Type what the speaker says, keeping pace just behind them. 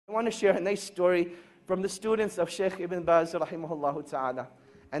I want to share a nice story from the students of Shaykh Ibn Baz rahimahullah ta'ala.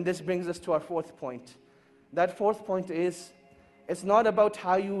 And this brings us to our fourth point. That fourth point is, it's not about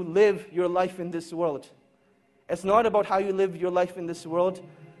how you live your life in this world. It's not about how you live your life in this world,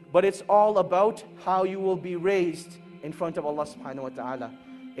 but it's all about how you will be raised in front of Allah subhanahu wa ta'ala.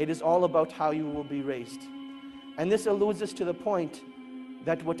 It is all about how you will be raised. And this alludes us to the point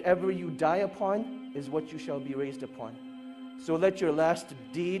that whatever you die upon is what you shall be raised upon. So let your last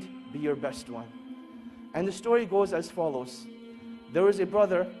deed be your best one. And the story goes as follows. There was a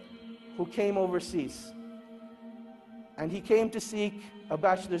brother who came overseas. And he came to seek a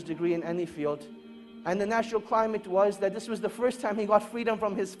bachelor's degree in any field. And the natural climate was that this was the first time he got freedom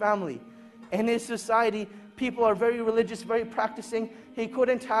from his family. In his society, people are very religious, very practicing. He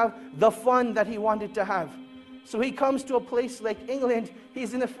couldn't have the fun that he wanted to have. So he comes to a place like England.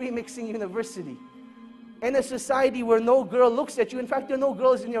 He's in a free mixing university. In a society where no girl looks at you. In fact, there are no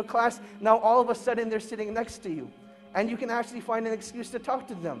girls in your class. Now all of a sudden they're sitting next to you. And you can actually find an excuse to talk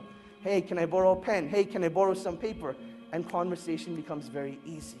to them. Hey, can I borrow a pen? Hey, can I borrow some paper? And conversation becomes very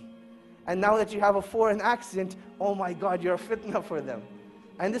easy. And now that you have a foreign accent, oh my God, you're a fitna for them.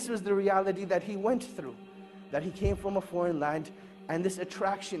 And this was the reality that he went through. That he came from a foreign land, and this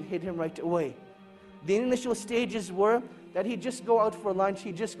attraction hit him right away. The initial stages were that he'd just go out for lunch,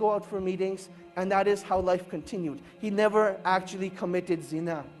 he'd just go out for meetings, and that is how life continued. He never actually committed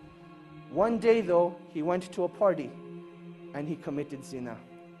zina. One day though, he went to a party, and he committed zina.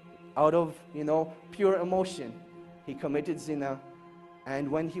 Out of, pure emotion, he committed zina.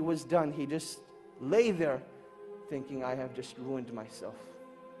 And when he was done, he just lay there thinking, I have just ruined myself.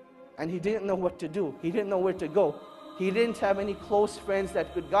 And he didn't know what to do. He didn't know where to go. He didn't have any close friends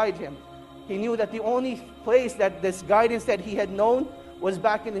that could guide him. He knew that the only place that this guidance that he had known was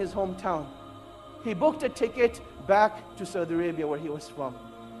back in his hometown. He booked a ticket back to Saudi Arabia where he was from.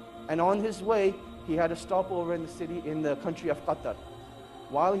 And on his way, he had a stopover in the country of Qatar.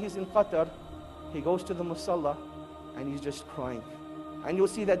 While he's in Qatar, he goes to the musalla and he's just crying. And you'll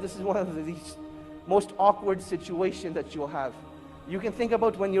see that this is one of the most awkward situations that you'll have. You can think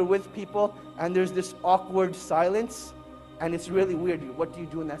about when you're with people and there's this awkward silence and it's really weird. What do you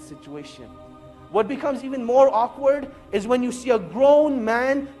do in that situation? What becomes even more awkward is when you see a grown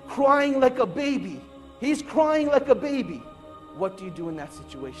man crying like a baby. He's crying like a baby. What do you do in that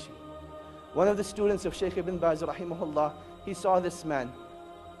situation? One of the students of Shaykh Ibn Baz rahimahullah, he saw this man.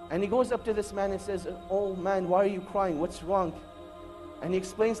 And he goes up to this man and says, oh man, why are you crying? What's wrong? And he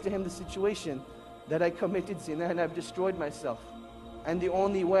explains to him the situation, that I committed zina and I've destroyed myself. And the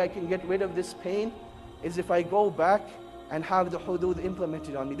only way I can get rid of this pain is if I go back and have the hudud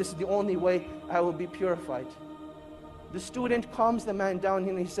implemented on me. This is the only way I will be purified. The student calms the man down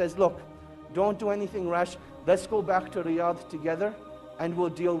and he says, look, don't do anything rash. Let's go back to Riyadh together and we'll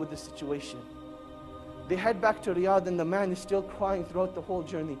deal with the situation. They head back to Riyadh and the man is still crying throughout the whole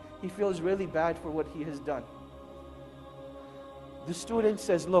journey. He feels really bad for what he has done. The student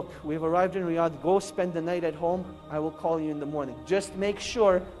says, look, we've arrived in Riyadh, go spend the night at home, I will call you in the morning. Just make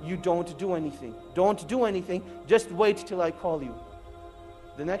sure you don't do anything. Don't do anything, just wait till I call you.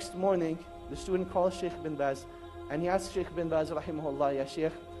 The next morning, the student calls Shaykh bin Baz, and he asks Shaykh bin Baz, rahimahullah, ya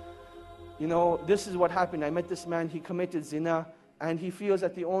Shaykh, this is what happened. I met this man, he committed zina, and he feels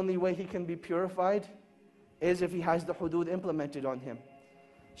that the only way he can be purified is if he has the hudud implemented on him.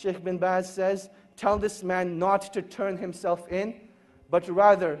 Shaykh bin Baz says, tell this man not to turn himself in, but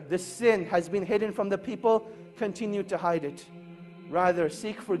rather, the sin has been hidden from the people, continue to hide it. Rather,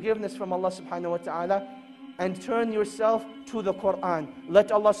 seek forgiveness from Allah subhanahu wa ta'ala and turn yourself to the Quran.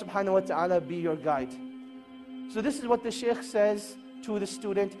 Let Allah subhanahu wa ta'ala be your guide. So this is what the Shaykh says to the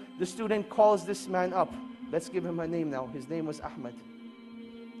student. The student calls this man up. Let's give him a name now. His name was Ahmad.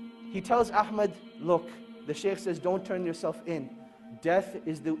 He tells Ahmad, look, the Shaykh says, don't turn yourself in. Death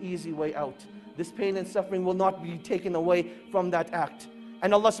is the easy way out. This pain and suffering will not be taken away from that act.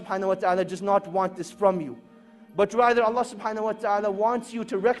 And Allah subhanahu wa ta'ala does not want this from you. But rather Allah subhanahu wa ta'ala wants you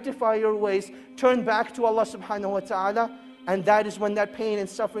to rectify your ways, turn back to Allah subhanahu wa ta'ala, and that is when that pain and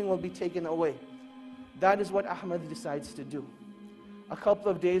suffering will be taken away. That is what Ahmad decides to do. A couple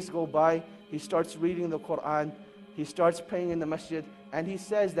of days go by, he starts reading the Quran, he starts praying in the masjid, and he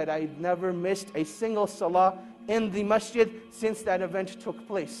says that I've never missed a single salah in the masjid since that event took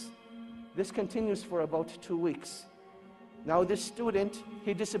place. This continues for about 2 weeks. Now this student,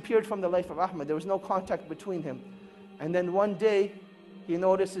 he disappeared from the life of Ahmad. There was no contact between him. And then one day, he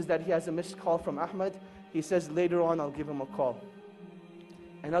notices that he has a missed call from Ahmad. He says, later on, I'll give him a call.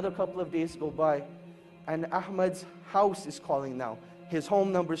 Another couple of days go by, and Ahmad's house is calling now. His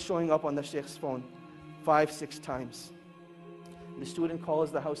home number is showing up on the Shaykh's phone 5-6 times. The student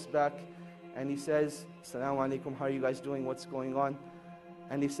calls the house back and he says, "Assalamu alaikum, how are you guys doing? What's going on?"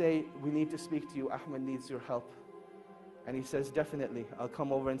 And they say, "We need to speak to you. Ahmed needs your help." And he says, "Definitely, I'll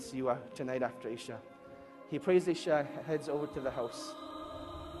come over and see you tonight after Isha." He prays Isha, heads over to the house.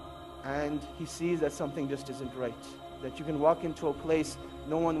 And he sees that something just isn't right. That you can walk into a place,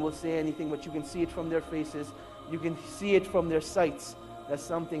 no one will say anything, but you can see it from their faces. You can see it from their sights, that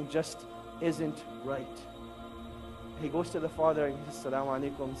something just isn't right. He goes to the father and he says, "Assalamu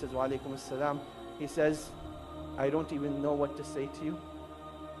alaikum." He says, "Wa alaikum assalam." He says, "I don't even know what to say to you,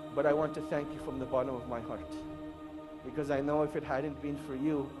 but I want to thank you from the bottom of my heart. Because I know if it hadn't been for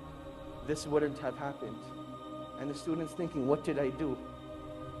you, this wouldn't have happened." And the student's thinking, what did I do?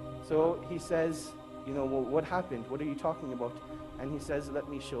 So he says, "Well, what happened? What are you talking about?" And he says, "Let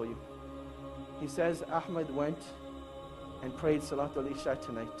me show you." He says, "Ahmed went and prayed Salatul Isha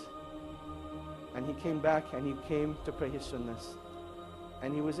tonight. And he came back and he came to pray his sunnahs.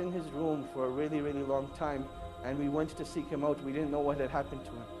 And he was in his room for a really, really long time. And we went to seek him out. We didn't know what had happened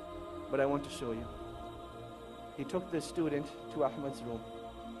to him. But I want to show you." He took the student to Ahmed's room.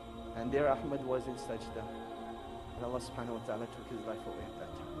 And there Ahmed was in sajda. And Allah subhanahu wa ta'ala took his life away at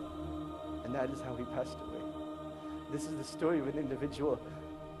that time. And that is how he passed away. This is the story of an individual,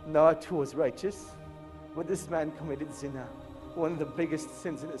 not who was righteous, but this man committed zina, one of the biggest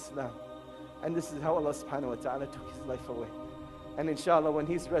sins in Islam. And this is how Allah subhanahu wa ta'ala took his life away. And inshallah, when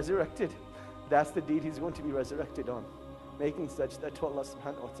he's resurrected, that's the deed he's going to be resurrected on, making sajda to Allah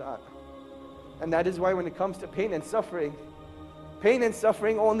subhanahu wa ta'ala. And that is why when it comes to pain and suffering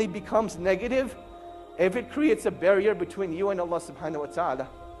only becomes negative if it creates a barrier between you and Allah subhanahu wa ta'ala.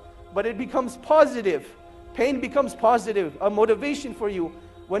 But it becomes positive. Pain becomes positive, a motivation for you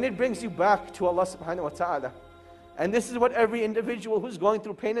when it brings you back to Allah subhanahu wa ta'ala. And this is what every individual who's going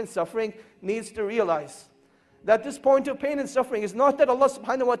through pain and suffering needs to realize. That this point of pain and suffering is not that Allah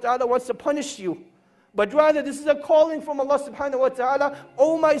subhanahu wa ta'ala wants to punish you, but rather this is a calling from Allah subhanahu wa ta'ala.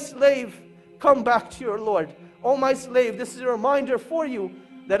 "Oh my slave, come back to your Lord. Oh my slave, this is a reminder for you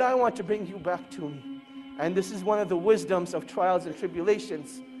that I want to bring you back to me." And this is one of the wisdoms of trials and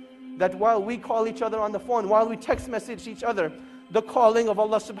tribulations. That while we call each other on the phone, while we text message each other, the calling of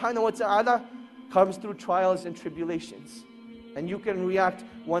Allah subhanahu wa ta'ala comes through trials and tribulations. And you can react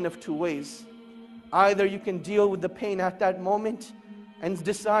one of two ways. Either you can deal with the pain at that moment and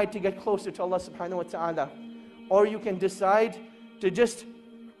decide to get closer to Allah subhanahu wa ta'ala. Or you can decide to just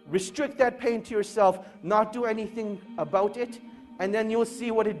restrict that pain to yourself, not do anything about it, and then you'll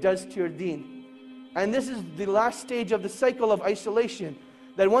see what it does to your deen. And this is the last stage of the cycle of isolation.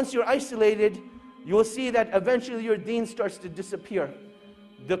 That once you're isolated, you will see that eventually your deen starts to disappear.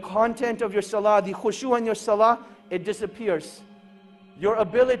 The content of your salah, the khushu in your salah, it disappears. Your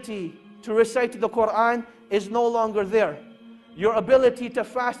ability to recite the Quran is no longer there. Your ability to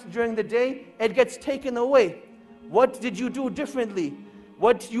fast during the day, it gets taken away. What did you do differently?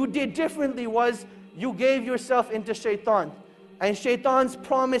 What you did differently was you gave yourself into shaitan. And shaitan's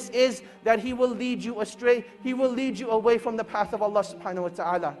promise is that he will lead you astray. He will lead you away from the path of Allah subhanahu wa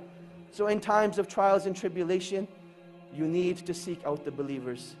ta'ala. So in times of trials and tribulation, you need to seek out the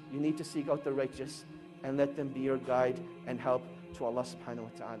believers. You need to seek out the righteous and let them be your guide and help to Allah subhanahu wa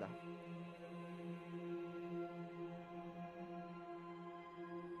ta'ala.